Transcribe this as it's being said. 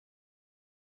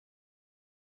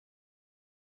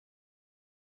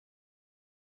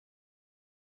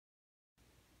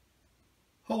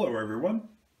Hello everyone.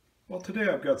 Well, today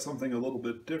I've got something a little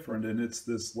bit different, and it's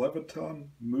this Leviton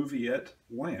Moviette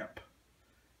lamp.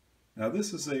 Now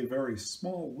this is a very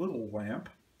small little lamp.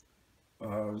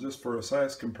 Just for a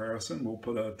size comparison, we'll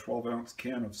put a 12-ounce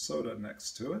can of soda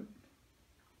next to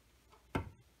it.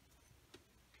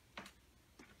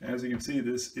 As you can see,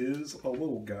 this is a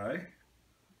little guy.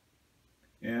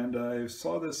 And I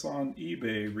saw this on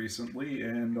eBay recently,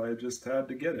 and I just had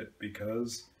to get it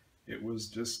because it was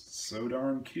just so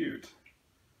darn cute.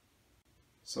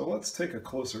 So let's take a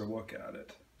closer look at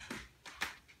it.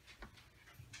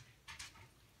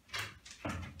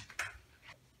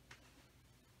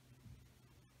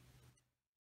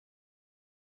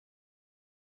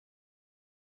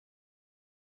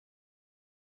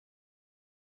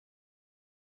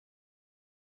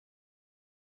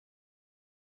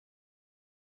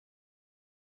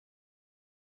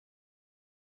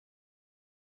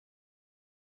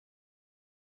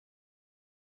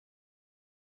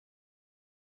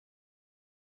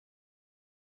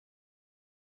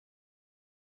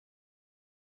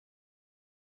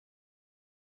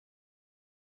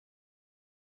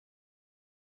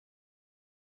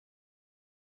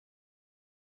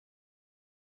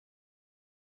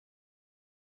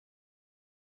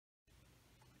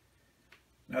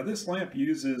 Now this lamp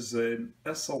uses an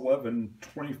S11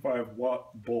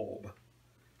 25-watt bulb.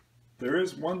 There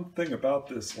is one thing about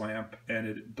this lamp, and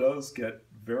it does get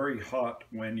very hot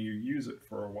when you use it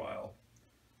for a while.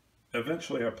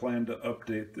 Eventually I plan to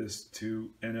update this to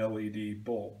an LED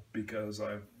bulb because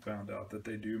I've found out that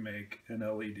they do make an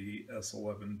LED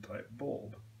S11 type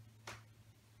bulb.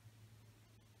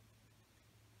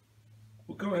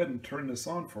 We'll go ahead and turn this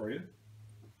on for you.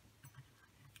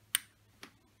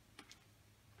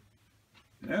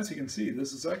 And as you can see,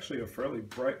 this is actually a fairly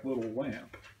bright little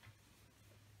lamp.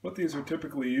 What these are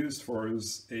typically used for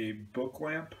is a book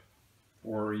lamp,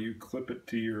 or you clip it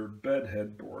to your bed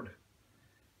headboard.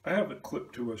 I have it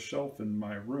clipped to a shelf in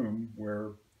my room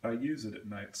where I use it at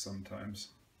night sometimes.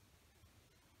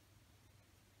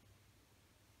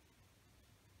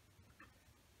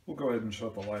 We'll go ahead and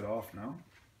shut the light off now.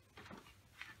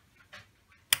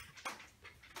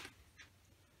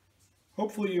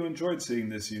 Hopefully you enjoyed seeing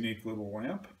this unique little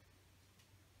lamp.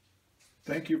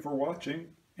 Thank you for watching,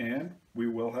 and we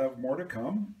will have more to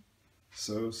come,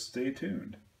 so stay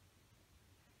tuned.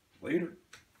 Later.